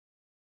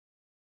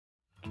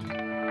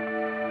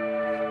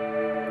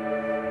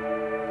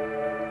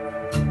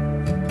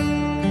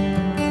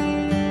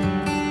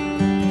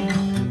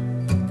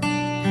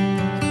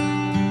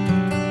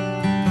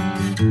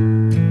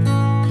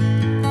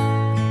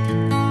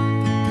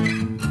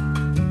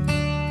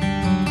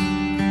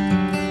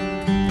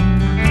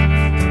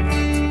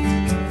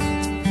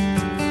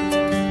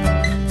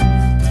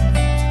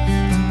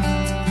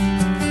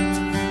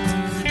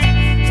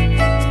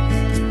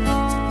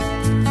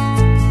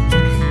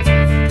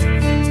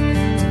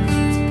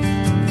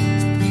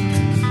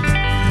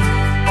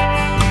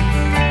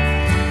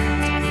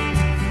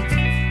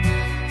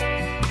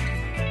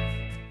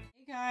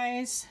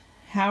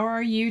How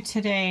are you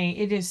today?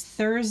 It is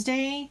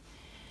Thursday,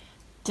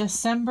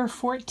 December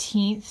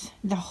 14th.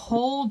 The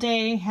whole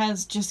day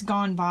has just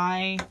gone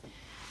by.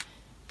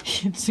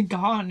 It's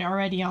gone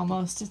already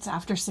almost. It's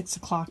after 6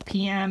 o'clock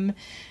p.m.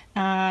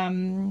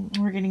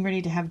 We're getting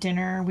ready to have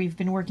dinner. We've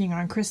been working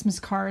on Christmas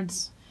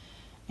cards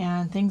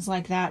and things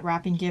like that,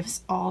 wrapping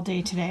gifts all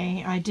day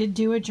today. I did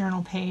do a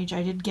journal page.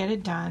 I did get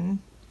it done.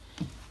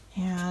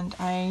 And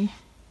I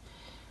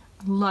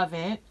love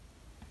it.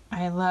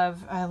 I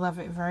love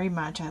it very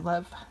much. I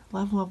love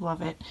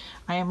it.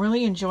 I am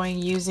really enjoying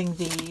using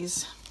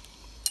these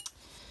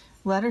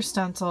letter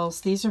stencils.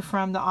 These are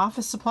from the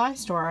office supply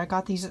store. I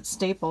got these at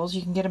Staples.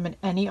 You can get them at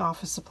any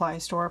office supply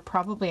store,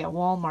 probably at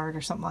Walmart or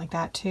something like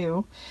that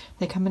too.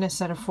 They come in a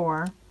set of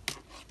 4.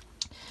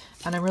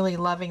 And I'm really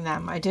loving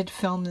them. I did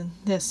film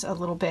this a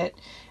little bit,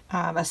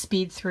 a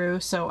speed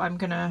through, so I'm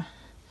gonna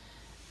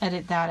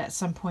edit that at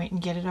some point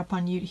and get it up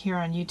on here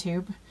on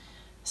YouTube.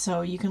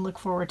 So you can look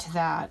forward to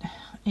that.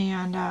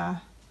 And yeah,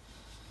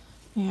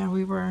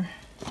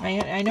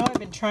 I know I've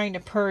been trying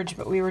to purge,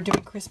 but we were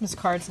doing Christmas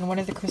cards, and one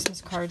of the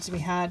Christmas cards we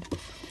had,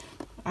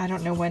 I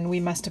don't know when, we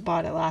must have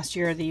bought it last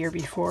year or the year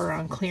before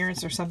on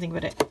clearance or something,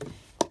 but it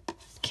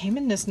came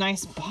in this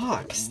nice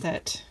box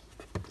that,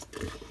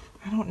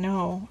 I don't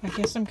know. I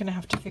guess I'm gonna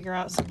have to figure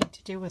out something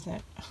to do with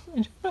it.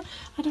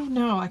 I don't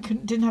know. I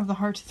didn't have the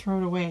heart to throw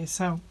it away,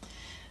 so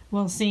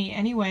we'll see.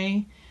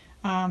 Anyway,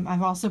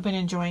 I've also been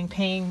enjoying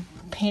playing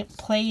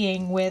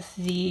with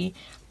the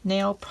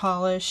nail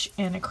polish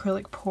and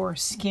acrylic pour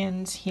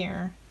skins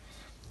here,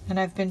 and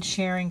I've been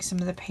sharing some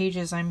of the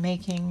pages I'm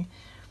making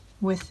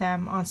with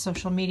them on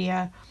social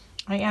media.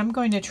 I am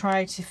going to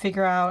try to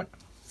figure out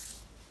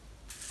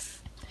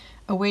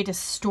a way to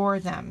store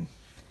them.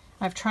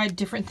 I've tried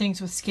different things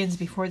with skins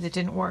before that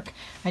didn't work.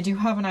 I do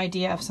have an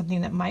idea of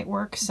something that might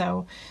work,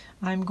 so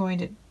I'm going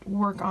to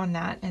work on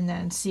that and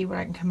then see what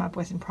I can come up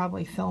with and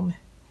probably film.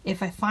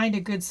 If I find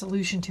a good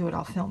solution to it,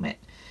 I'll film it.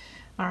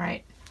 All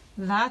right,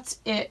 that's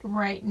it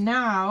right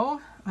now.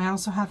 I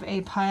also have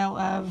a pile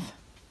of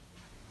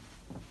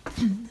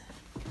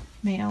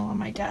mail on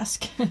my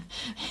desk and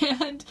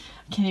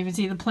I can't even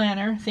see the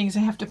planner, things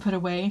I have to put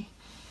away.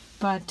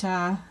 But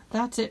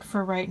that's it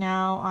for right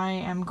now. I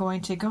am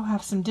going to go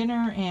have some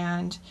dinner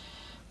and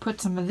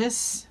put some of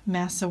this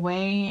mess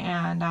away,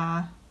 and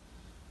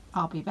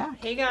I'll be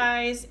back. Hey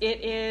guys,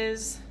 it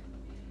is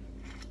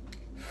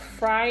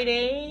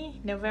Friday,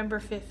 December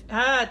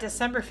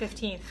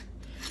 15th.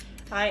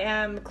 I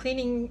am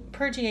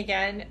purging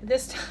again.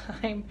 This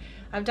time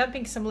I'm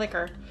dumping some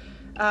liquor.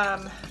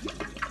 I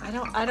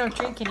don't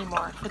drink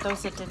anymore, for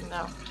those that didn't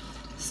know.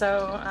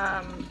 So,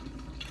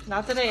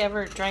 not that I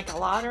ever drank a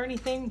lot or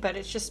anything, but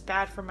it's just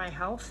bad for my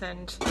health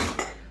and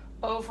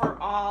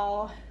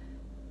overall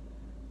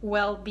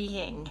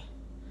well-being.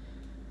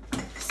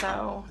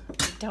 So,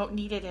 I don't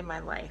need it in my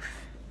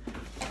life.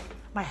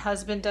 My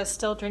husband does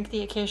still drink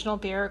the occasional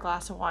beer or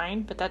glass of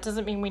wine, but that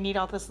doesn't mean we need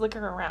all this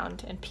liquor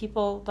around. And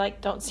people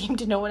don't seem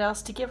to know what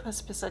else to give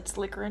us besides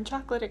liquor and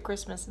chocolate at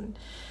Christmas. And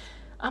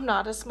I'm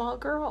not a small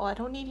girl. I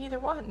don't need either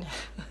one.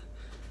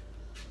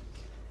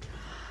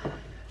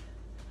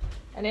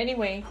 And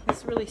anyway,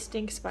 this really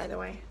stinks, by the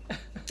way.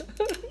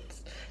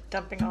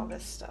 Dumping all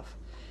this stuff.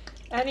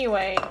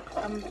 Anyway,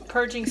 I'm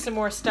purging some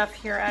more stuff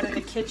here out of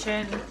the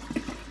kitchen.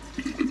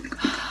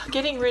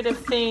 Getting rid of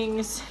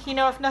things, you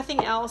know, if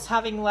nothing else,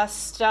 having less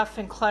stuff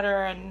and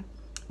clutter and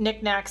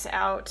knickknacks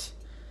out.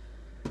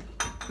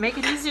 Make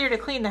it easier to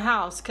clean the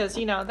house, because,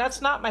 you know,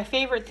 that's not my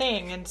favorite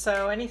thing. And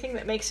so anything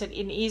that makes it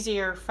an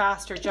easier,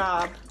 faster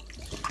job,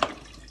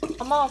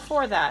 I'm all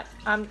for that.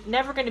 I'm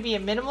never going to be a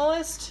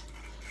minimalist.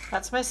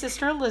 That's my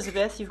sister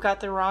Elizabeth. You've got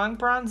the wrong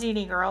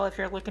Bronzini girl if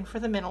you're looking for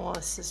the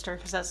minimalist sister,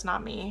 because that's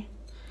not me.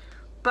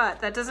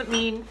 But that doesn't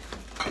mean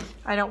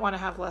I don't want to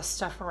have less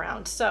stuff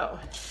around. So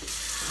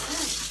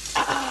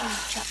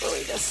that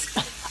really does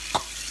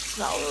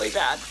smell really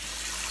bad.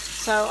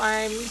 So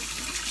I'm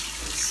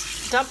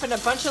dumping a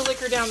bunch of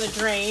liquor down the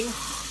drain.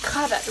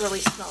 God, that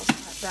really smells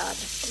bad.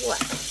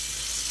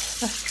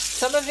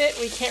 Some of it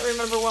we can't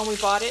remember when we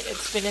bought it.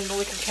 It's been in the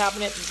liquor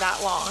cabinet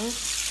that long.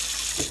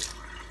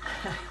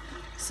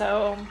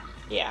 So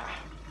yeah,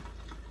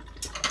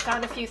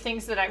 found a few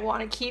things that I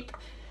want to keep.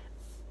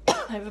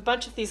 I have a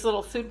bunch of these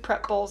little food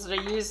prep bowls that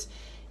I use,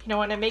 you know,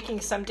 when I'm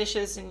making some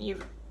dishes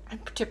and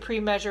to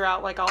pre-measure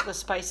out like all the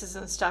spices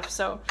and stuff.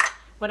 So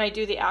when I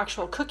do the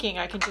actual cooking,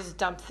 I can just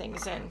dump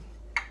things in.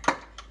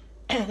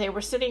 They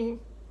were sitting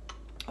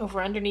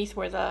over underneath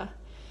where the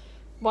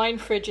wine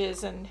fridge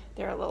is, and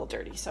they're a little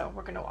dirty, so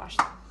we're gonna wash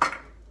them.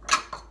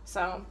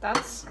 So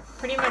that's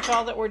pretty much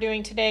all that we're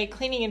doing today,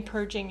 cleaning and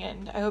purging,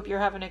 and I hope you're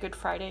having a good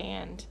Friday,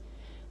 and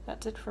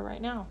that's it for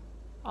right now.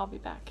 I'll be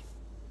back.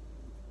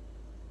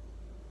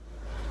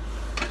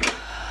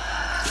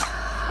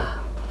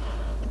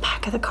 The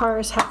back of the car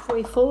is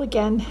halfway full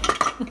again,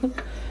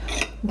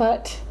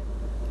 but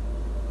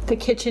the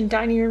kitchen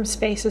dining room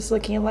space is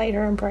looking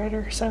lighter and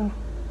brighter, so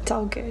it's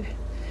all good.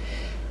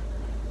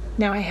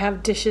 Now I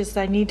have dishes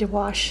that I need to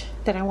wash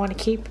that I want to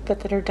keep,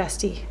 but that are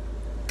dusty.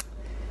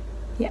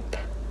 Yep.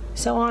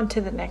 So on to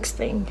the next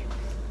thing.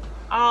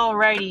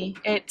 Alrighty,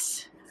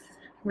 it's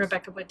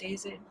Rebecca. What day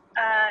is it?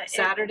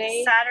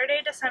 Saturday.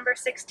 Saturday, December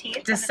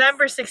 16th.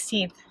 December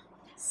 16th.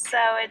 So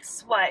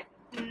it's what?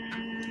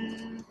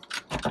 9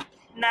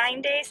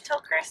 days till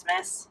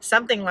Christmas.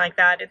 Something like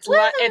that. It's Woo!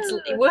 it's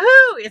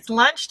woohoo! It's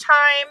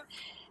lunchtime,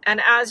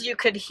 and as you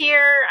could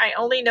hear, I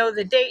only know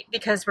the date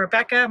because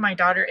Rebecca, my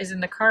daughter, is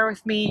in the car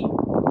with me.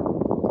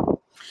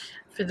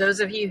 For those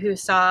of you who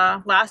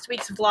saw last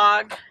week's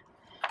vlog,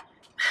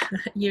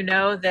 you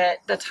know that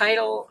the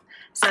title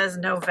says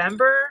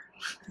November,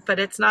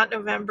 but it's not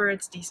November,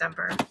 it's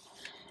December.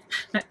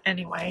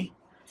 Anyway,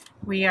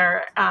 we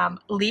are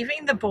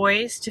leaving the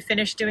boys to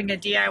finish doing a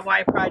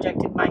DIY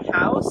project in my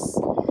house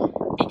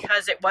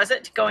because it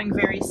wasn't going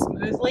very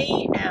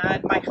smoothly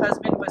and my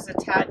husband was a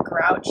tad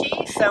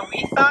grouchy, so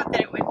we thought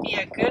that it would be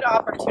a good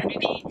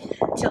opportunity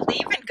to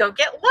leave and go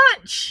get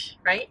lunch,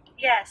 right?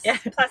 Yes. Yeah.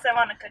 Plus, I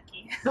want a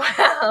cookie.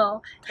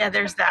 Well, yeah,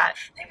 there's that.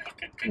 They make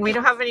good cookies. We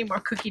don't have any more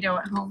cookie dough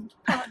at home.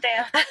 Oh,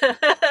 damn.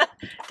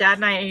 Dad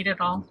and I ate it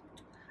all.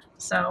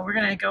 So we're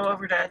gonna go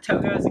over to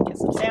Togo's and get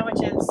some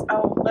sandwiches.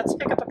 Oh, let's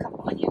pick up a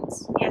couple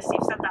onions. Yes,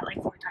 you've said that like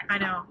 4 times. I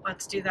know.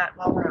 Let's do that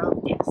while we're out.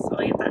 Yes,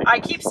 we'll get that. I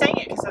keep saying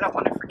it because I don't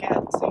want to forget.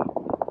 So,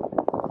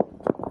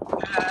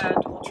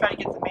 and we'll try to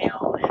get the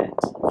mail. And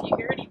if you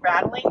hear any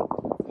rattling,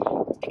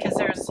 it's because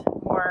there's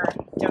more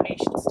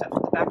donation stuff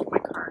in the back of my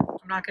car.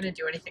 I'm not going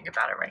to do anything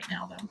about it right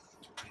now, though.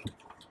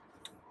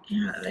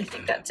 Yeah, I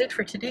think that's it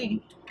for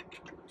today.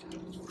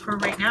 For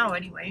right now,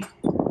 anyway.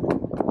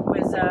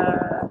 Was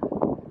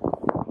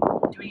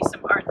doing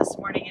some art this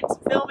morning and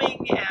some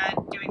filming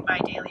and doing my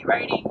daily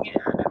writing,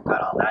 and I've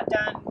got all that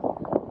done.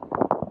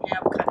 I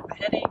have kind of a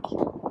headache.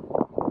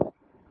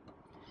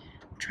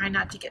 Try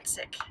not to get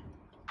sick.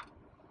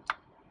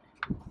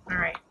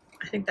 Alright,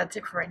 I think that's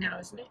it for right now,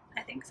 isn't it?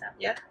 I think so.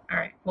 Yeah?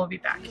 Alright, we'll be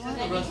back.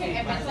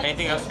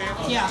 Anything else for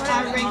you? Yeah,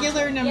 our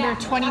regular number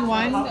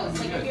 21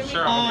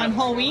 Sure. on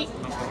whole wheat.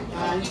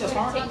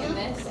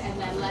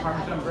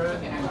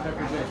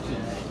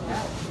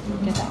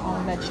 Get that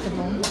all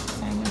vegetable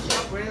sandwich.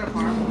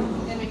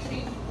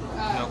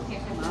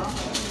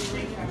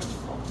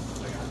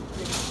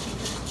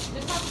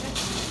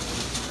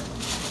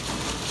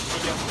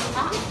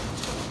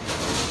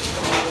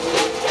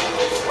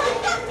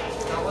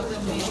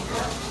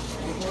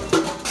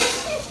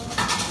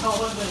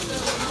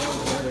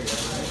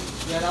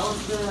 Yeah, that was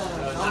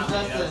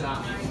Justin.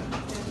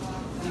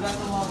 You got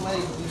the long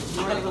legs.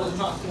 You were able to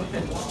talk to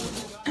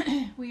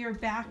him. We are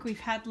back. We've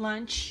had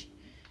lunch.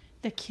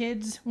 The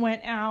kids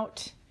went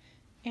out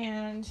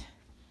and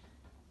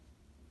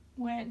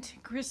went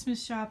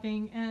Christmas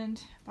shopping,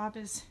 and Bob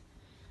is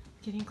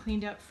getting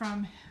cleaned up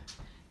from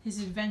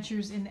his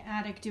adventures in the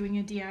attic doing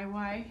a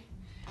DIY.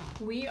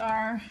 We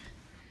are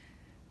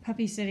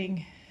puppy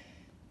sitting,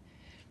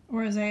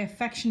 or as I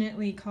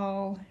affectionately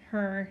call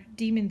her,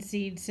 demon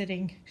seed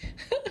sitting.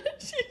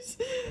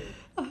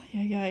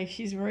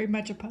 She's very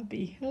much a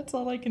puppy. That's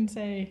all I can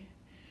say.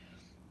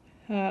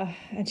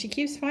 And she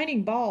keeps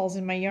finding balls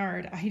in my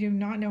yard. I do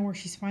not know where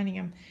she's finding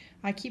them.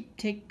 I keep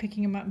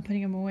picking them up and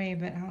putting them away,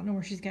 but I don't know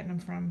where she's getting them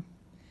from.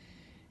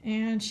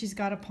 And she's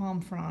got a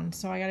palm frond,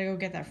 so I gotta go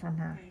get that from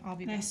her. I'll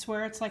be back. I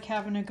swear it's like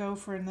having a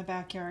gopher in the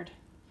backyard,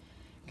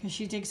 because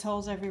she digs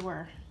holes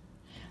everywhere.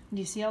 Do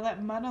you see all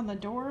that mud on the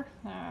door?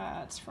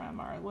 That's from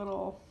our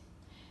little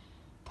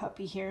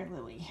puppy here,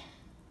 Lily.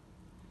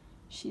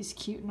 She's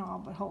cute and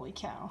all, but holy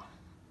cow.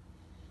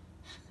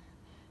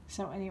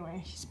 So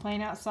anyway, she's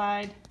playing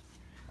outside.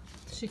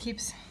 She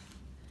keeps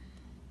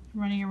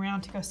running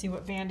around to go see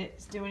what Bandit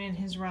is doing in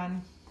his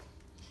run.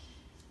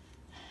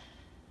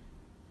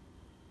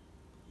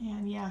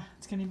 And yeah,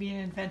 it's going to be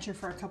an adventure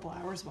for a couple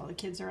hours while the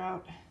kids are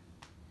out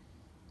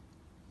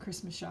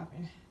Christmas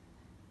shopping.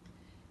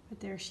 But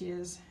there she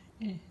is.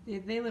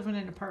 They live in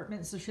an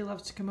apartment, so she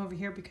loves to come over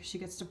here because she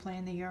gets to play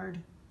in the yard.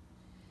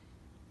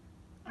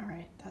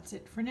 Alright, that's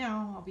it for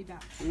now. I'll be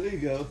back. There you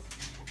go.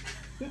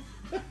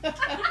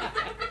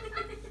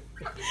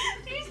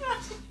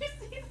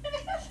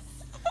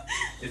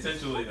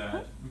 Essentially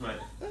that, but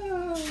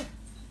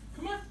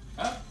come on,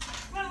 up,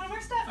 Come on, one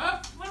more step.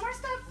 up, One more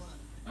step.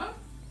 up.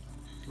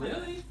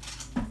 Really?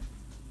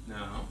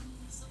 No.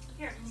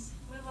 Here,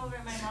 move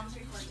over. My mom's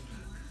recording.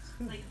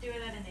 Like, do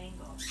it at an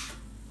angle.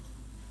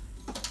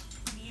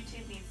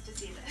 YouTube needs to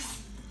see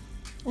this.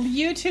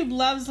 YouTube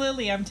loves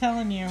Lily, I'm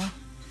telling you.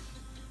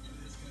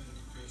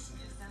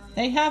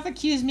 They have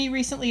accused me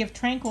recently of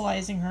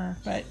tranquilizing her,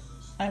 but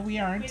we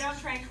aren't. We don't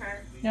trank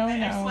her. No, I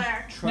no.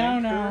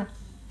 swear. No.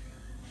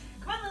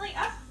 Come on, Lily,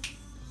 up.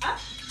 Up.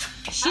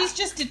 She's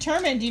just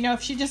determined, you know,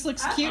 if she just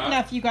looks cute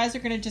enough, you guys are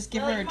going to just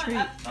give her Lily, a come treat.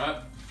 on, up.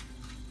 Up.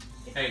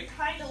 Get Hey.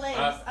 Hind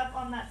legs up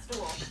on that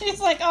stool.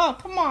 She's like, oh,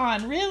 come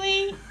on,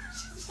 really?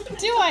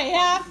 Do I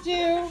have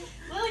to?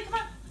 Lily, come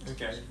on.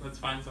 Okay, let's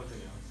find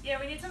something else. Yeah,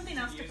 we need something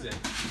else to Use put. it.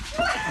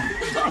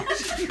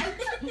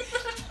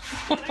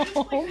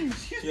 Oh,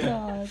 Yeah.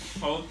 God.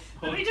 Hold.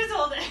 Let me just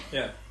hold it.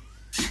 Yeah.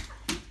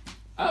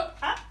 Up.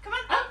 Up. Come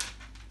on, up.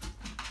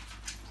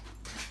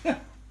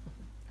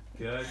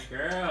 Good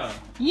girl.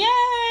 Yay!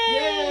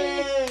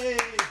 Yay!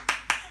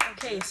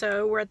 Okay,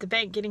 so we're at the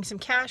bank getting some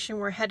cash and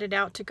we're headed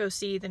out to go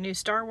see the new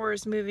Star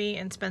Wars movie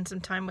and spend some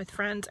time with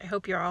friends. I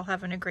hope you're all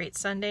having a great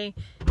Sunday.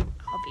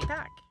 I'll be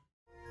back.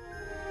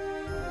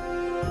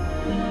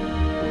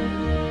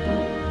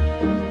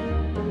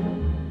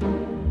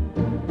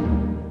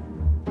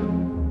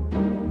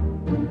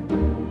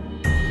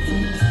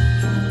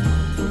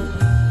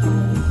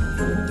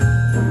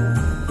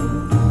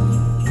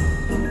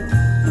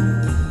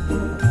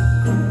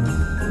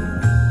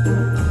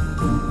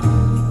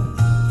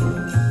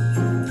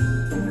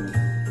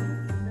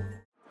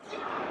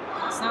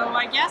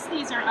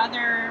 These are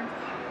other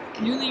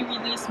newly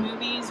released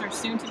movies or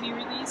soon to be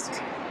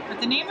released, but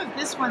the name of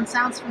this one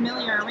sounds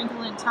familiar. A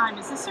Wrinkle in Time.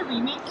 Is this a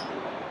remake?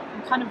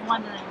 I'm kind of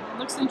wondering. It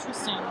looks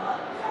interesting.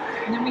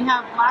 And then we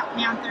have Black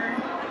Panther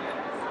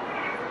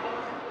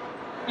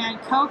and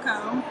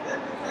Coco.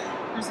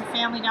 There's a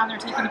family down there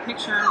taking a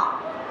picture.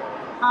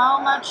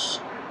 How much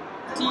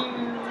do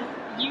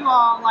you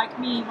all, like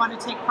me, want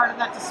to take part of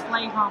that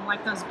display home,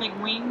 like those big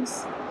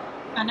wings?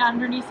 And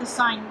underneath the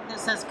sign that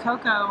says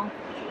Coco,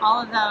 all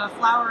of the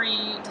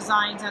flowery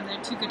designs and the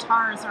two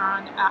guitars are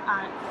on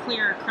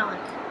clear acrylic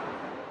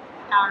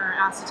outer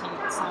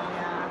acetate. So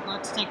yeah, I'd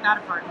love to take that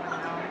apart and bring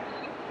it home.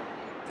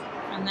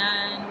 And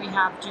then we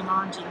have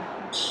Jumanji,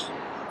 which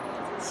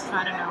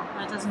I don't know,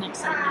 that doesn't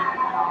excite me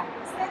at all.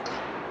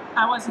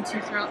 I wasn't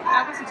too thrilled.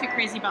 I wasn't too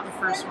crazy about the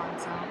first one.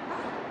 So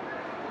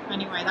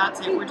anyway, that's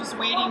it. We're just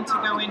waiting to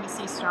go in to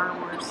see Star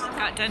Wars.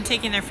 Got done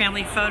taking their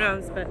family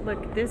photos, but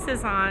look, this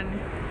is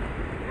on.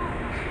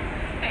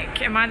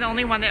 Am I the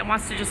only one that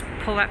wants to just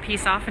pull that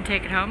piece off and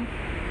take it home?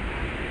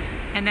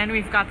 And then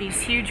we've got these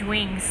huge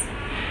wings.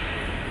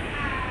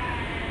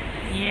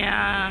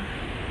 Yeah.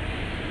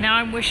 Now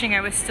I'm wishing I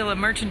was still a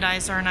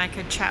merchandiser and I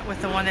could chat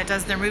with the one that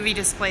does their movie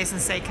displays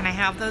and say, can I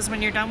have those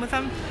when you're done with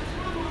them?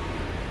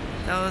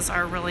 Those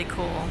are really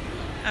cool.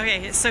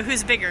 Okay, so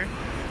who's bigger?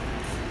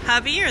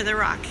 Hubby or The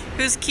Rock?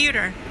 Who's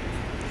cuter?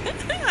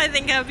 I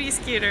think Hubby's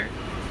cuter.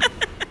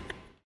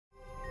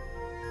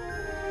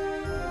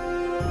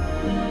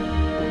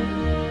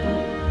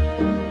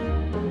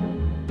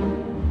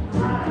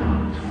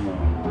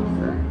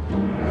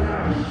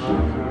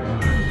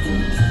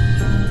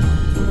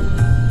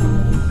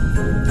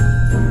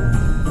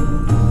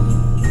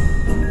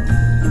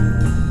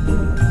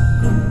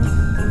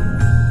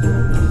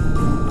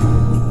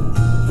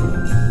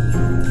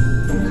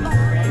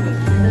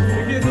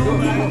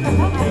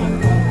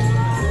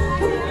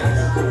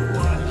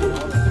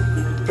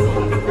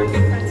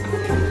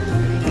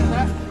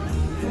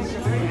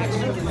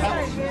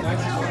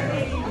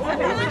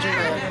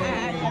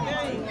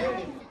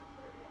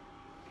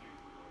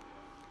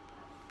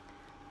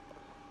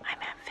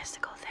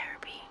 Physical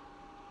therapy.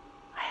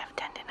 I have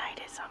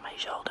tendinitis on my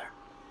shoulder.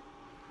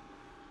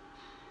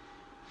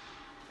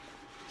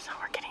 So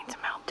we're getting some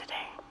help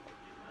today.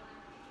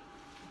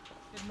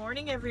 Good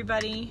morning,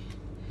 everybody.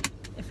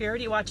 If you're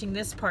already watching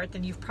this part,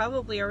 then you've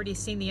probably already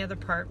seen the other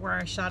part where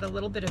I shot a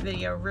little bit of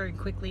video very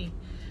quickly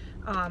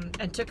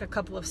and took a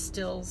couple of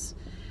stills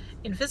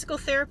in physical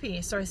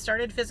therapy. So I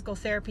started physical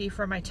therapy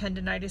for my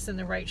tendinitis in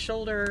the right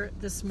shoulder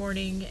this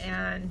morning,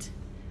 and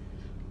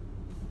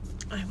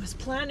I was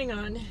planning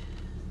on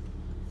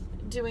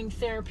doing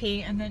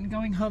therapy and then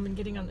going home and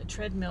getting on the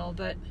treadmill,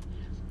 but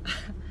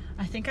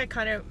I think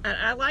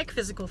I like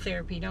physical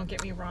therapy, don't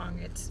get me wrong.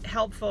 It's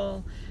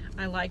helpful.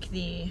 I like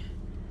the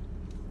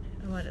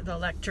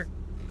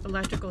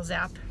electrical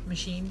zap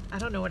machine. I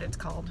don't know what it's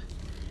called,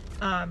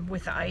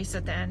 with the ice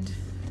at the end.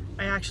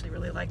 I actually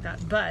really like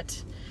that,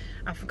 but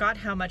I forgot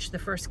how much the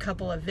first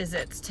couple of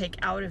visits take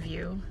out of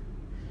you.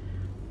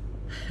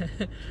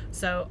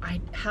 So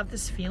I have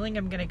this feeling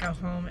I'm gonna go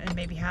home and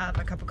maybe have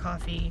a cup of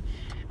coffee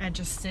and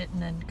just sit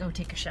and then go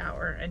take a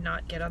shower and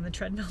not get on the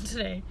treadmill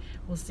today.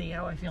 We'll see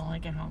how I feel when I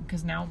get home,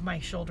 because now my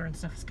shoulder and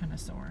stuff is kind of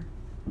sore.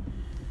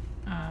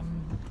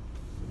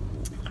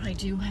 I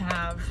do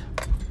have,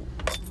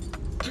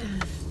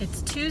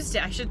 it's Tuesday,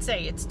 I should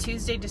say, it's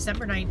Tuesday,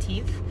 December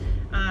 19th.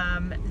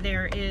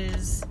 There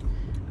is,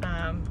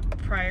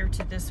 prior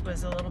to this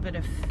was a little bit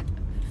of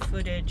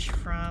footage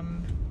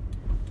from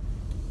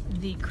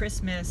the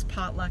Christmas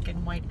potluck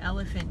and white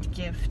elephant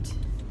gift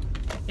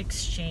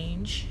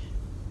exchange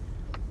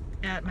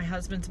at my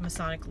husband's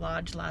Masonic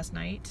Lodge last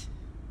night.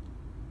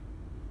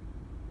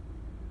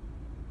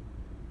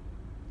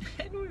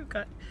 And we've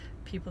got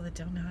people that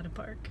don't know how to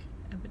park,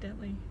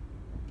 evidently.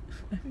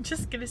 I'm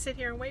just gonna sit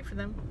here and wait for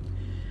them.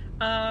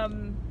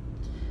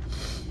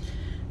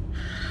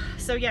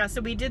 So yeah, so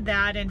we did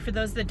that, and for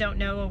those that don't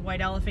know, a white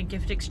elephant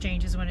gift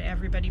exchange is when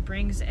everybody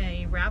brings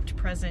a wrapped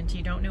present,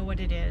 you don't know what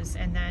it is,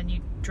 and then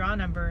you draw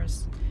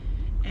numbers,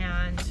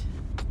 and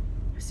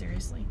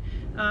seriously,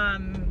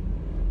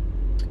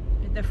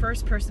 the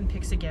first person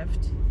picks a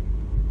gift,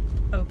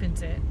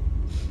 opens it,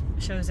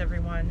 shows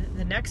everyone.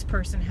 The next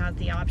person has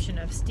the option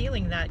of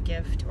stealing that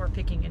gift or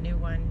picking a new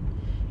one,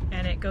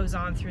 and it goes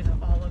on through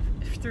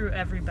through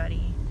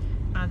everybody.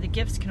 The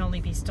gifts can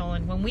only be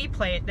stolen. When we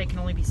play it, they can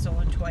only be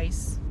stolen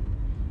twice.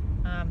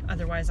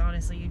 Otherwise,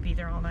 honestly, you'd be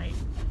there all night.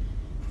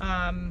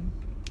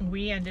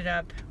 We ended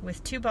up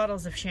with 2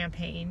 bottles of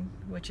champagne,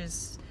 which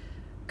is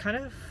kind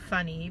of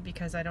funny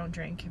because I don't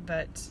drink,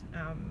 but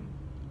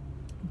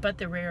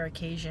the rare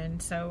occasion.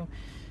 So,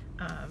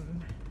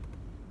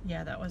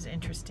 yeah, that was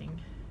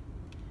interesting.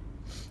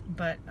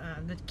 But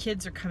the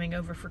kids are coming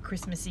over for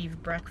Christmas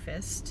Eve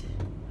breakfast,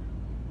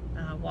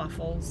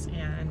 waffles,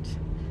 and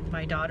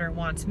my daughter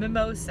wants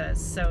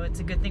mimosas, so it's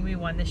a good thing we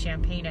won the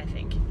champagne, I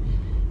think.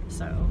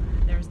 So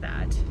there's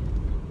that.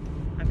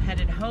 I'm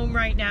headed home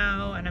right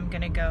now, and I'm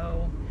gonna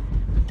go,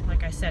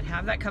 like I said,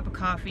 have that cup of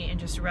coffee and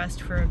just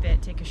rest for a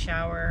bit, take a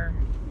shower.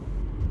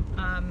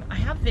 I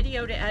have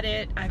video to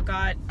edit. I've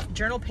got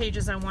journal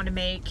pages I want to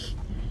make.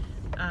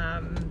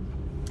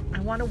 I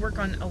want to work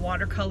on a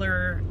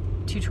watercolor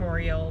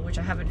tutorial, which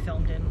I haven't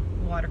filmed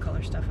in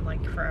watercolor stuff in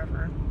like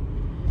forever.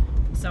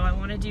 So I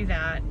want to do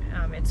that.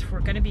 It's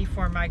going to be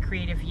for my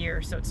creative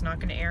year, so it's not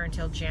going to air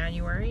until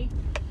January,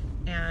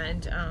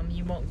 and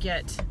you won't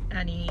get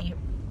any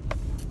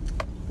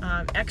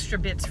extra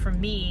bits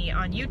from me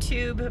on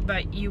YouTube,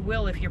 but you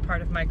will if you're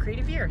part of my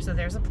creative year. So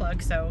there's a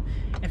plug. So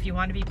if you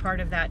want to be part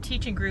of that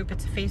teaching group,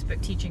 it's a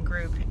Facebook teaching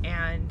group,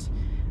 and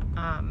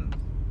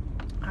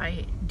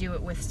I do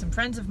it with some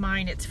friends of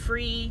mine. It's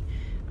free.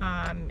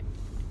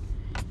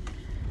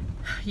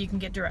 You can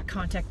get direct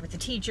contact with the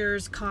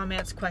teachers,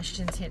 comments,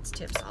 questions, hints,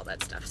 tips, all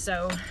that stuff.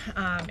 So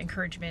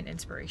encouragement,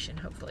 inspiration,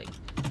 hopefully.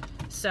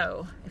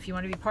 So if you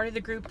want to be part of the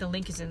group, the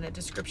link is in the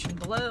description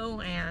below,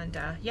 and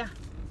yeah,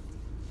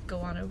 go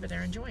on over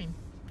there and join.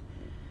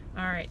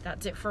 All right,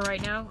 that's it for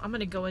right now. I'm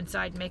gonna go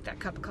inside and make that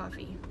cup of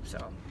coffee,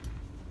 so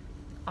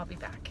I'll be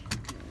back.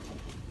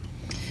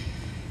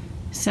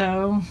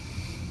 So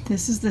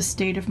this is the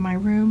state of my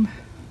room.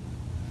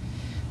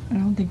 I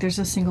don't think there's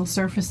a single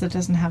surface that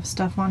doesn't have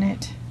stuff on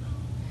it,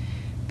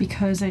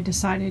 because I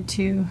decided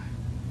to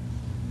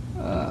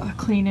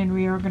clean and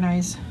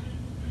reorganize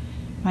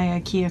my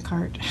IKEA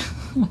cart.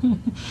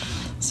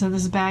 So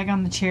this bag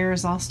on the chair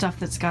is all stuff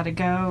that's got to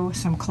go,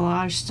 some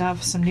collage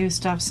stuff, some new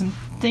stuff, some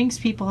things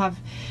people have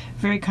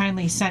very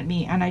kindly sent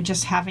me and I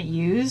just haven't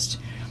used.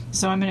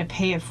 So I'm going to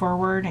pay it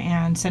forward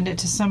and send it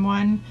to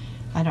someone.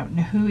 I don't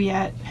know who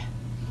yet.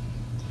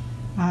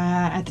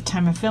 At the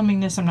time of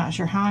filming this, I'm not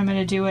sure how I'm going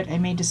to do it. I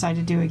may decide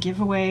to do a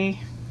giveaway.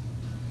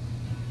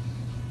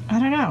 I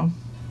don't know.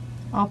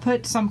 I'll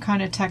put some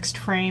kind of text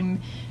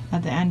frame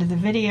at the end of the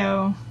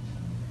video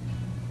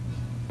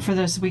for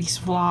this week's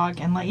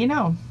vlog and let you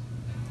know.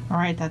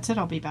 Alright, that's it.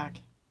 I'll be back.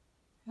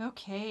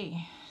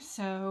 Okay,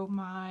 so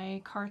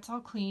my cart's all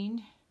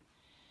cleaned.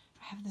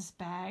 I have this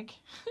bag.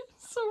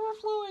 It's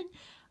overflowing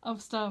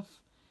of stuff.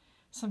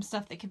 Some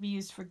stuff that could be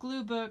used for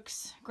glue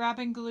books,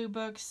 grabbing glue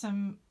books,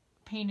 some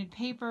painted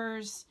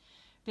papers,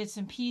 bits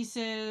and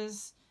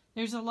pieces.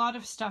 There's a lot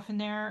of stuff in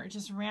there,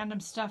 just random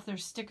stuff.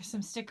 There's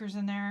some stickers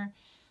in there.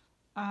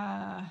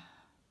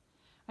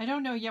 I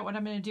don't know yet what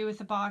I'm going to do with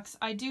the box.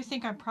 I do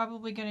think I'm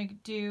probably going to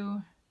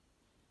do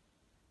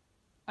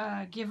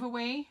a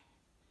giveaway.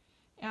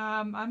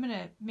 I'm going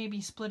to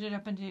maybe split it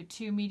up into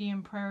 2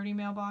 medium priority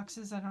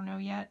mailboxes. I don't know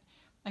yet.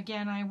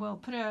 Again, I will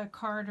put a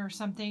card or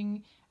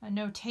something, a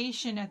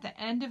notation at the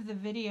end of the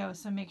video,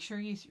 so make sure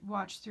you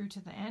watch through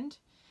to the end.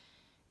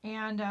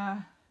 And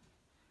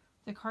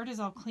the card is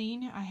all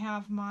clean. I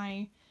have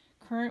my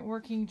current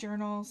working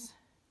journals.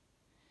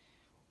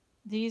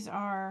 These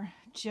are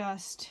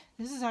this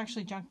is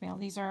actually junk mail.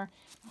 These are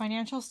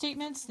financial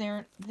statements.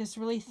 They're this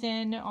really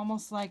thin,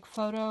 almost like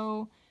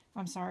phone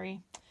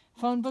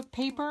book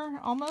paper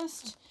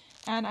almost.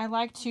 And I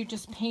like to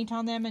just paint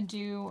on them and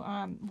do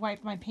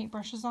wipe my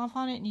paintbrushes off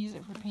on it and use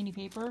it for painty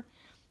paper.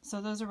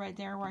 So those are right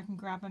there where I can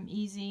grab them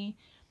easy.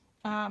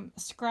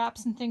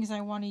 Scraps and things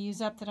I want to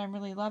use up that I'm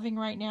really loving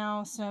right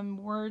now. Some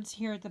words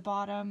here at the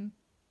bottom.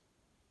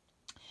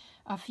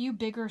 A few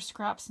bigger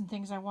scraps and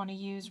things I want to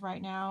use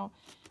right now.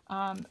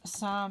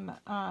 Some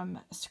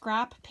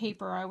scrap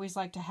paper. I always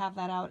like to have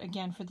that out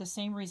again for the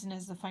same reason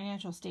as the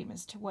financial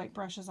statements, to wipe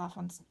brushes off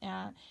on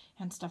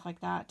and stuff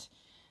like that.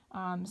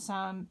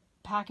 Some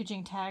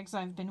packaging tags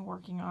I've been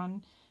working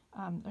on.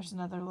 There's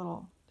another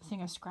little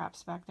thing of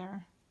scraps back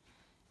there.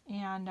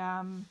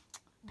 And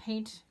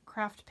paint,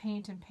 craft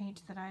paint and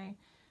paint that I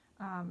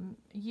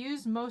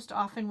use most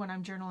often when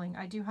I'm journaling.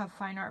 I do have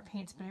fine art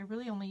paints, but I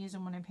really only use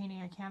them when I'm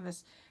painting a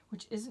canvas,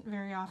 which isn't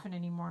very often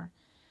anymore.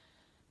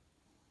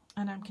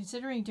 And I'm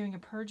considering doing a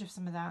purge of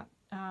some of that,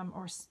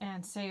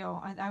 and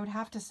sale. I would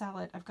have to sell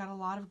it. I've got a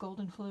lot of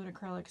golden fluid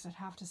acrylics. I'd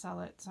have to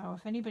sell it. So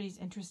if anybody's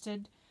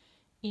interested,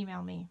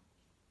 email me.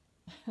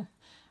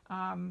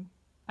 I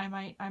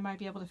might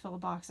be able to fill a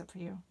box up for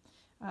you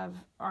of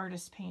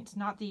artist paints.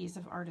 Not these,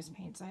 of artist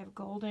paints. I have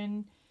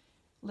golden,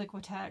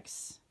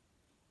 Liquitex,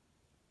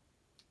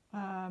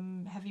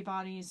 heavy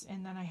bodies,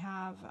 and then I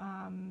have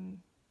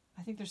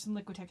I think there's some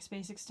Liquitex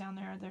basics down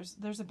there.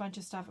 There's a bunch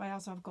of stuff. I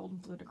also have golden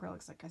fluid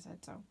acrylics, like I said.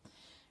 So,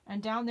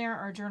 and down there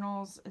are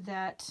journals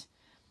that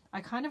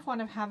I kind of want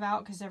to have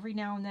out because every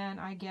now and then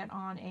I get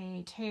on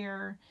a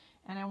tear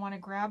and I want to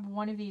grab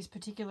one of these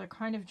particular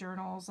kind of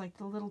journals, like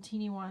the little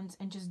teeny ones,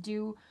 and just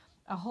do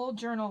a whole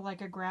journal,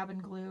 like a grab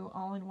and glue,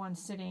 all in one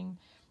sitting.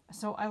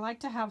 So I like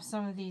to have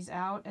some of these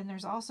out, and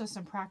there's also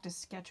some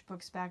practice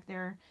sketchbooks back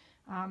there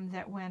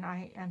that when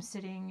I am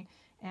sitting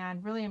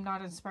and really am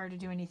not inspired to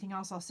do anything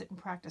else, I'll sit and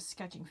practice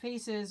sketching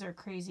faces or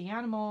crazy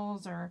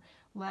animals or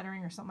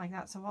lettering or something like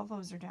that. So all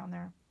those are down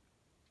there.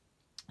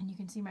 And you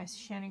can see my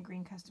Shannon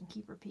Green Custom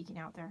Keeper peeking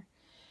out there.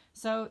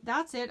 So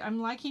that's it.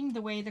 I'm liking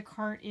the way the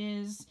cart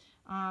is.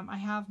 I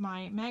have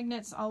my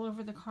magnets all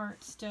over the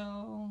cart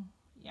still.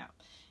 Yeah.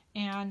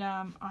 And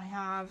I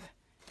have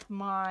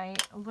my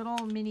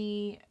little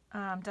mini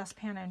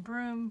dustpan and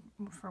broom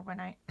for when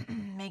I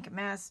make a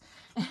mess.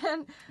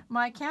 And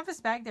my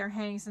canvas bag there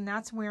hangs, and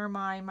that's where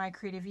my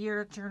Creative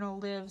Year journal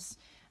lives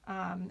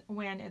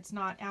when it's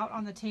not out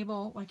on the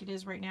table like it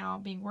is right now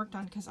being worked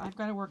on, because I've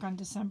got to work on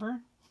December.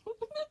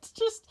 It's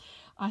just,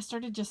 I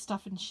started just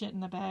stuffing shit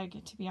in the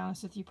bag, to be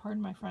honest with you,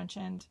 pardon my French,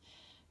 and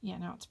yeah,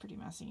 now it's pretty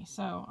messy.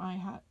 So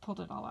I pulled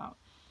it all out,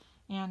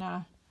 and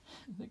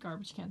the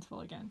garbage can's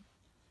full again.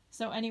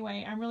 So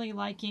anyway, I'm really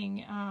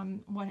liking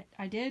what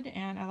I did,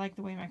 and I like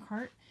the way my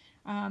cart.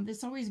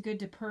 It's always good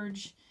to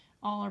purge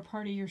all or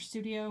part of your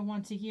studio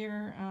once a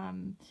year.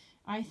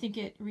 I think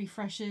it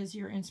refreshes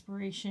your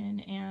inspiration,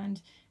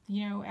 and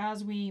you know,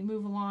 as we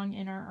move along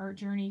in our art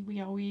journey,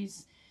 we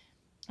always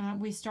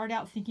we start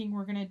out thinking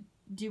we're going to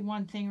do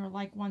one thing or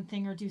like one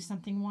thing or do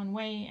something one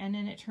way, and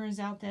then it turns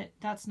out that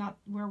that's not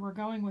where we're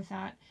going with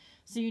that.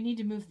 So you need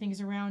to move things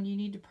around, you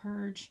need to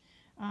purge,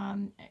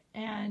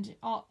 and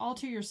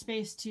alter your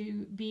space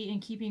to be in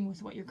keeping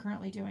with what you're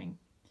currently doing.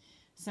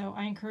 So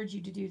I encourage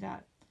you to do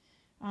that.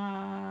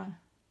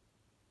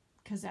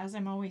 Because as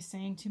I'm always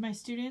saying to my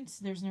students,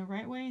 there's no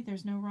right way,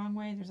 there's no wrong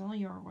way, there's only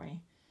your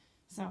way.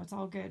 So it's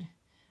all good.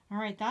 All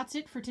right, that's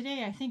it for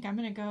today. I think I'm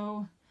going to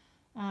go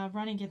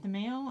run and get the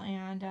mail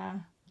and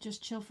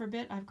just chill for a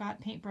bit. I've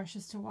got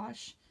paintbrushes to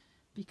wash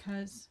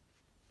because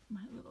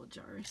my little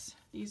jars,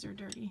 these are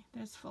dirty.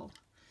 That's full.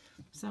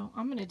 So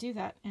I'm going to do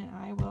that, and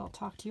I will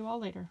talk to you all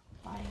later.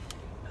 Bye.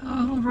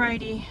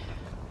 Alrighty.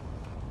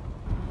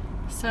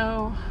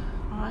 So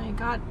I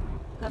got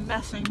the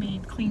mess I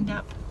made cleaned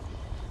up.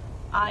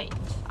 I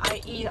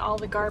eat all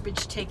the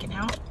garbage taken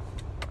out.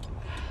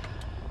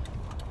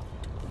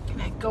 I'm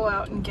going to go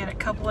out and get a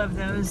couple of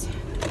those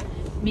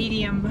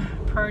medium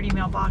priority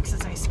mail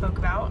boxes I spoke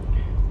about.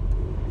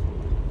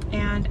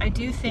 And I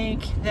do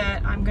think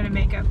that I'm going to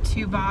make up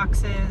 2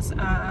 boxes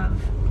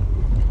of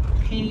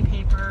painting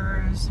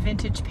papers,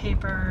 vintage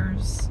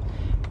papers.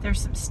 There's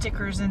some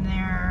stickers in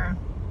there.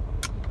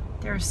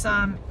 There's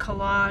some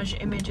collage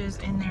images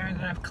in there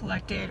that I've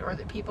collected or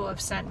that people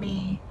have sent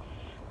me.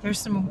 There's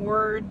some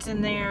words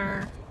in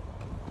there.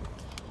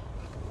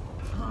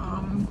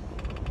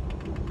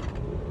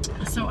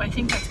 So I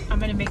think I'm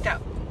going to make that,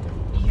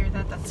 you hear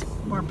that? That's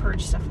more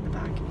purge stuff in the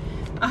back.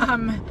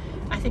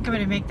 I think I'm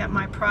going to make that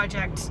my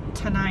project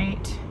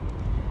tonight.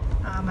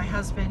 My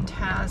husband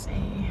has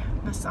a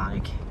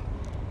Masonic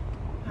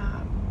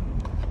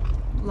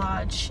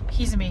lodge.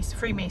 He's a Mason,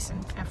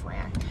 Freemason,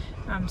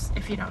 FYI,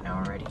 if you don't know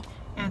already.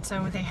 And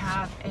so they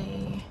have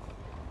a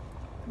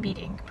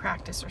meeting,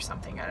 practice or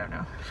something. I don't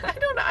know.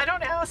 I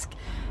don't ask.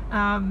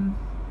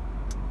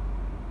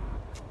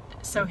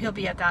 So he'll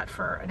be at that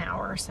for an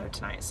hour or so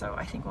tonight. So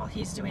I think while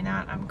he's doing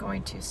that, I'm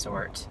going to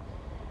sort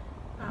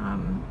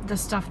the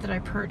stuff that I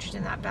purged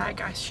in that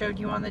bag I showed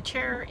you on the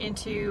chair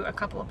into a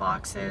couple of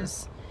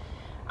boxes.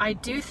 I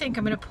do think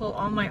I'm going to pull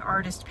all my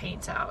artist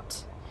paints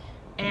out,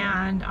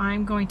 and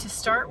I'm going to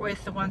start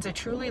with the ones I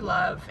truly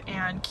love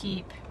and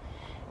keep,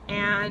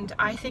 and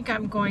I think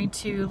I'm going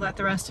to let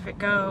the rest of it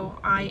go.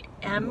 I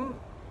am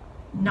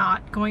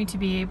not going to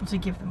be able to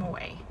give them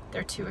away.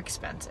 They're too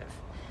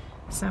expensive.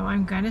 So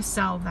I'm going to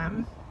sell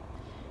them,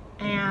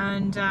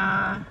 and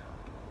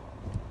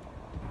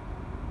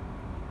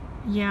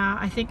yeah,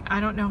 I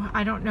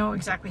don't know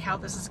exactly how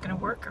this is going to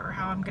work or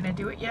how I'm going to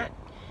do it yet.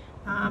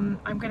 I'm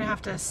going to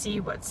have to see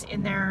what's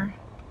in there.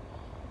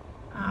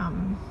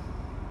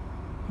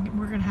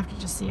 We're going to have to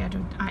just see.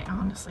 I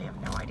honestly have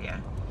no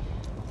idea.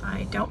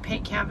 I don't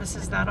paint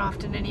canvases that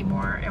often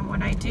anymore, and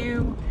when I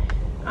do,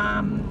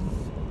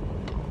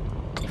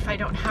 if I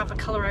don't have a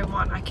color I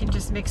want, I can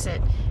just mix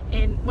it.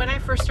 And when I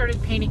first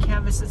started painting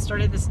canvases,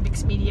 started this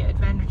mixed media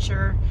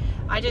adventure,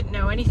 I didn't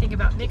know anything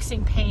about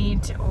mixing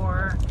paint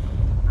or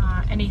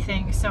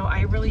anything, so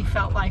I really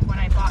felt like when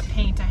I bought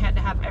paint I had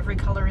to have every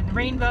color in the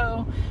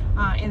rainbow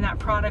in that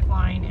product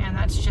line, and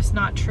that's just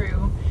not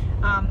true.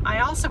 I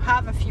also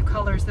have a few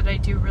colors that I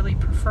do really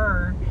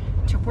prefer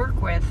to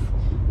work with,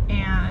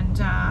 and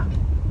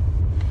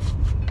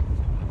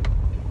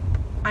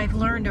I've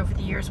learned over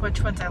the years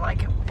which ones I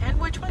like and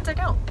which ones I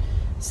don't.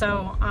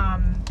 So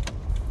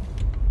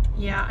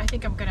yeah, I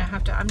think I'm gonna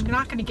have to, I'm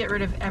not gonna get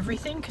rid of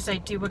everything because I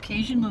do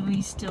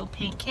occasionally still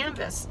paint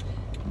canvas,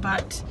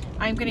 but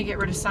I'm gonna get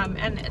rid of some.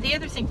 And the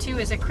other thing too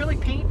is acrylic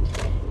paint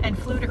and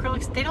fluid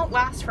acrylics, they don't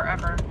last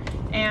forever,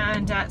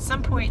 and at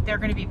some point they're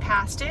gonna be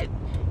past it,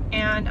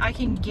 and I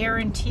can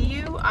guarantee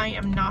you I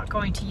am not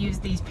going to use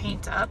these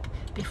paints up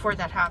before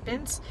that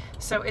happens.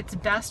 So it's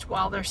best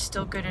while they're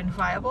still good and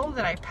viable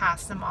that I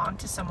pass them on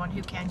to someone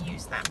who can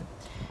use them.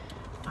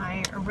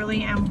 I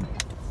really am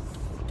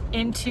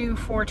into,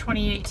 for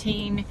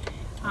 2018,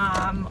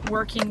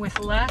 working with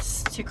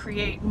less to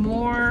create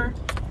more.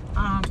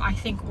 I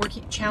think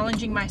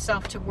challenging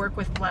myself to work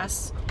with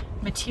less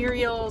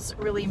materials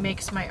really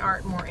makes my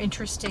art more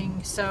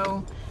interesting.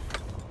 So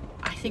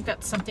I think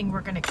that's something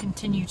we're going to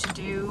continue to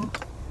do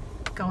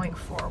going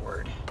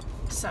forward.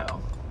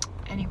 So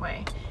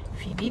anyway,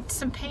 if you need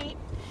some paint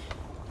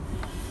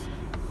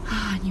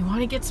and you want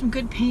to get some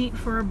good paint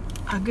for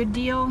a good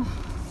deal,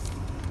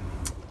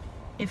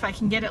 if I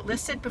can get it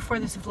listed before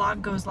this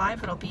vlog goes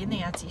live, it'll be in the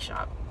Etsy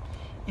shop.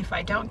 If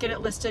I don't get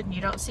it listed and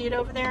you don't see it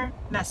over there,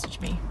 message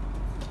me.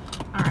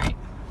 All right,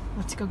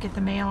 let's go get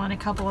the mail and a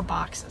couple of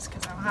boxes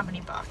because I don't have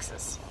any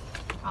boxes.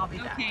 I'll be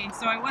back. Okay,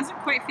 so I wasn't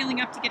quite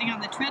feeling up to getting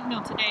on the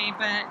treadmill today,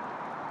 but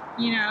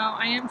you know,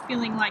 I am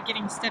feeling like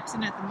getting steps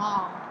in at the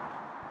mall,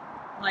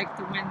 like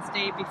the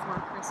Wednesday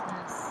before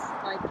Christmas.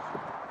 Like,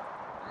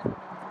 I don't know,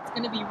 it's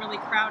gonna be really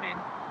crowded.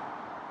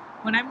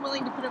 When I'm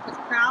willing to put up with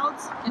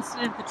crowds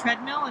instead of the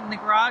treadmill and the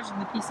garage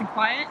and the peace and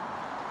quiet,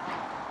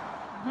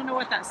 I don't know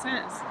what that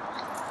says.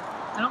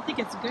 I don't think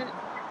it's good.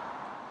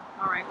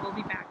 All right, we'll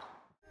be back.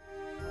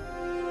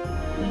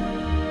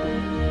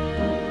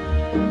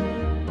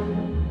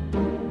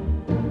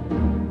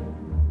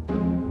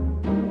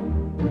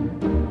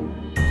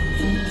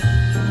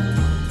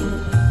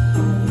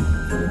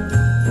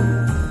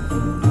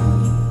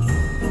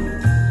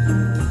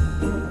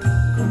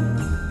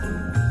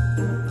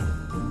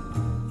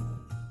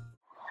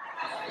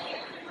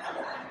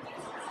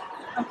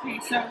 Okay,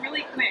 so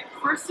really quick.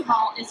 First of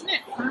all, isn't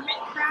it hermit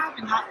crab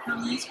and not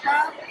Hermes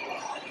crab?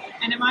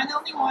 And am I the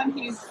only one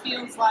who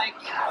feels like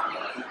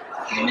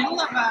the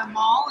middle of a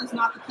mall is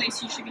not the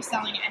place you should be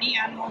selling any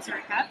animals or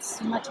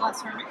pets, much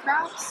less hermit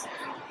crabs?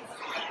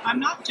 I'm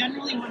not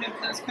generally one of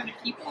those kind of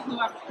people who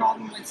have a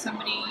problem with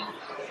somebody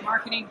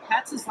marketing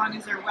pets as long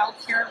as they're well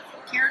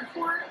cared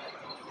for.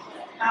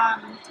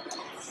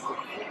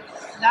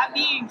 That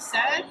being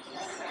said,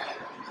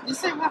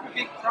 this I have a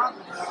big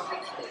problem.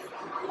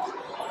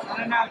 I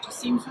don't know, it just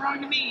seems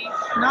wrong to me.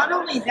 Not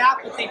only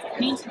that, but they've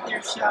painted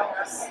their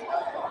shelves.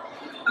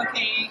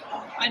 Okay,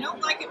 I don't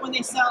like it when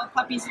they sell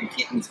puppies and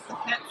kittens at the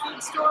pet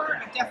food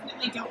store. I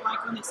definitely don't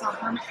like when they sell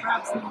hermit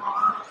crabs in the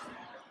mall.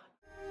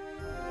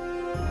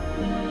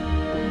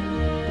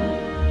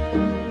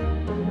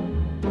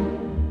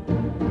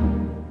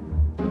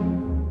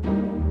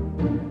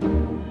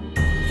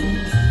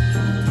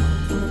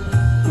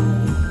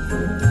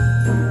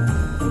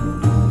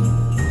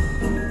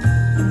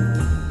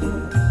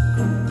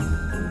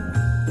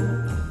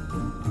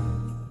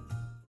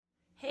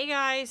 Hey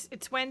guys,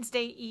 it's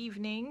Wednesday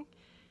evening,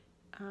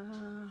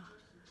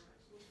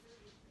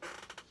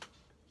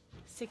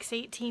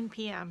 6:18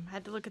 p.m.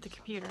 Had to look at the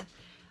computer.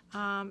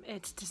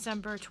 It's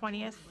December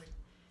 20th,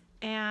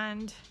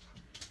 and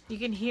you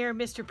can hear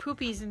Mr.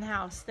 Poopy's in the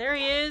house. There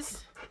he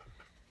is.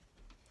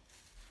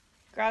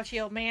 Grouchy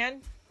old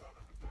man.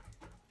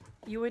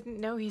 You wouldn't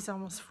know he's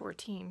almost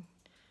 14.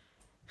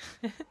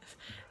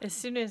 As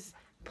soon as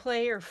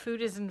play or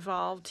food is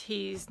involved,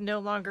 he's no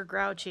longer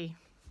grouchy.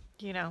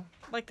 You know,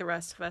 like the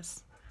rest of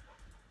us.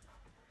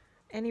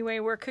 Anyway,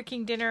 we're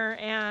cooking dinner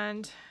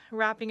and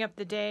wrapping up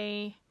the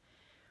day.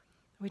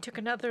 We took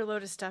another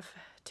load of stuff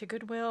to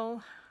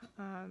Goodwill,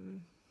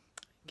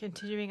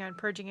 continuing on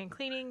purging and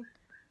cleaning.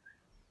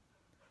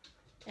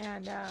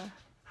 And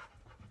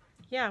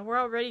yeah, we're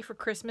all ready for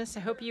Christmas. I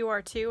hope you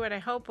are too, and I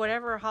hope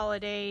whatever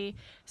holiday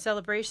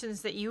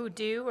celebrations that you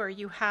do or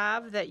you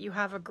have, that you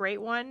have a great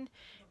one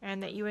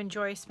and that you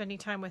enjoy spending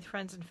time with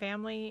friends and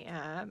family,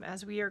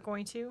 as we are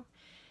going to.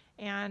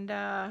 And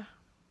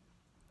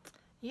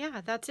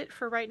yeah, that's it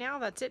for right now.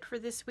 That's it for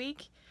this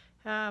week.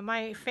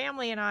 My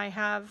family and I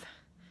have,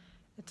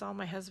 it's all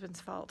my husband's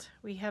fault.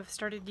 We have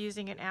started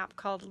using an app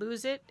called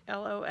Lose It,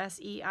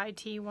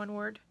 L-O-S-E-I-T, one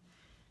word.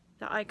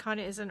 The icon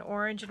is an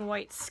orange and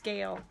white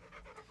scale.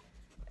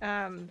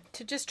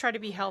 To just try to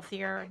be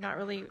healthier, not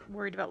really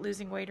worried about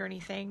losing weight or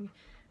anything.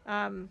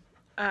 I'm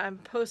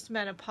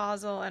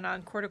postmenopausal and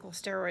on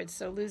corticosteroids,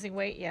 so losing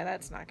weight, yeah,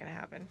 that's not going to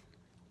happen.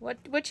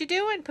 What you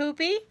doing,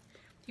 Poopy?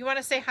 You want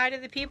to say hi to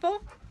the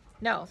people?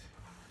 No.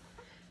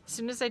 As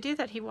soon as I do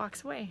that, he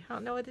walks away. I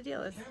don't know what the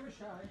deal is.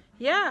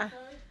 Yeah.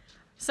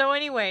 So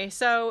anyway,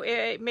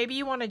 maybe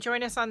you want to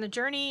join us on the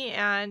journey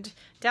and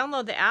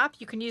download the app.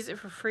 You can use it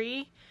for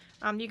free.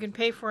 You can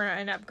pay for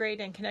an upgrade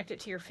and connect it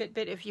to your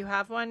Fitbit if you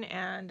have one.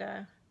 And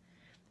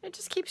it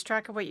just keeps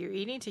track of what you're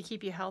eating to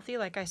keep you healthy,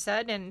 like I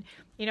said. And,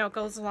 you know, it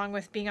goes along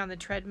with being on the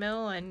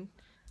treadmill, and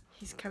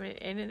he's coming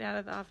in and out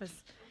of the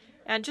office.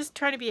 And just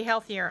trying to be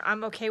healthier.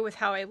 I'm okay with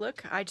how I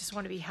look. I just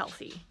want to be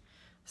healthy.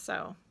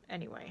 So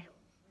anyway,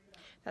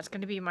 that's going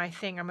to be my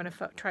thing. I'm going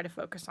to try to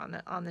focus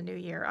on the new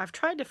year. I've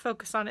tried to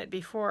focus on it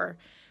before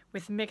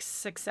with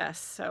mixed success.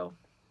 So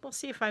we'll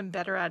see if I'm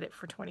better at it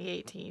for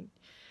 2018.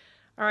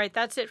 All right,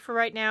 that's it for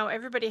right now.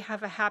 Everybody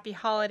have a happy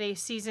holiday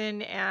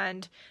season,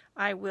 and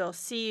I will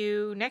see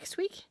you next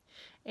week.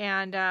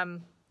 And I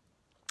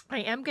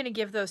am going to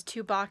give those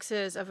 2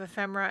 boxes of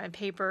ephemera and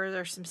paper.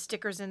 There's some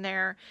stickers in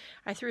there.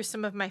 I threw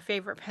some of my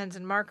favorite pens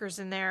and markers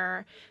in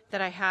there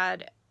that I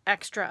had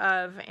extra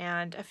of,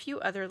 and a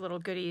few other little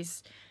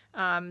goodies.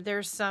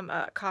 There's some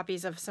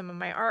copies of some of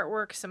my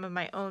artwork, some of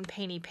my own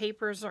painty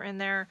papers are in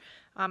there.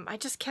 I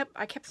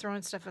kept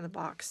throwing stuff in the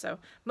box, so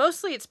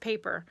mostly it's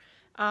paper.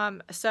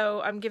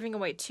 So I'm giving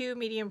away 2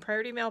 medium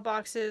priority mail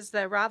boxes.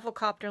 The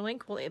Ravelcopter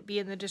link will be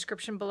in the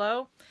description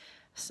below.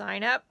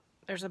 Sign up.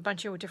 There's a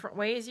bunch of different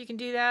ways you can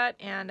do that,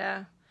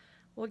 and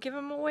we'll give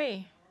them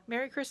away.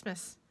 Merry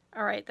Christmas.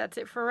 All right, that's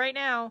it for right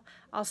now.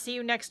 I'll see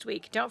you next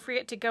week. Don't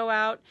forget to go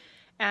out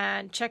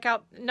and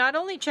not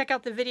only check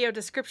out the video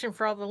description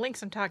for all the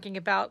links I'm talking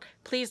about,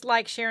 please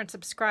like, share, and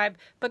subscribe,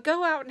 but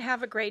go out and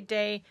have a great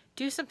day.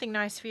 Do something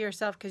nice for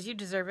yourself because you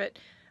deserve it.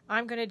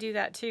 I'm going to do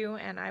that too,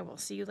 and I will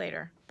see you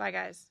later. Bye,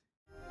 guys.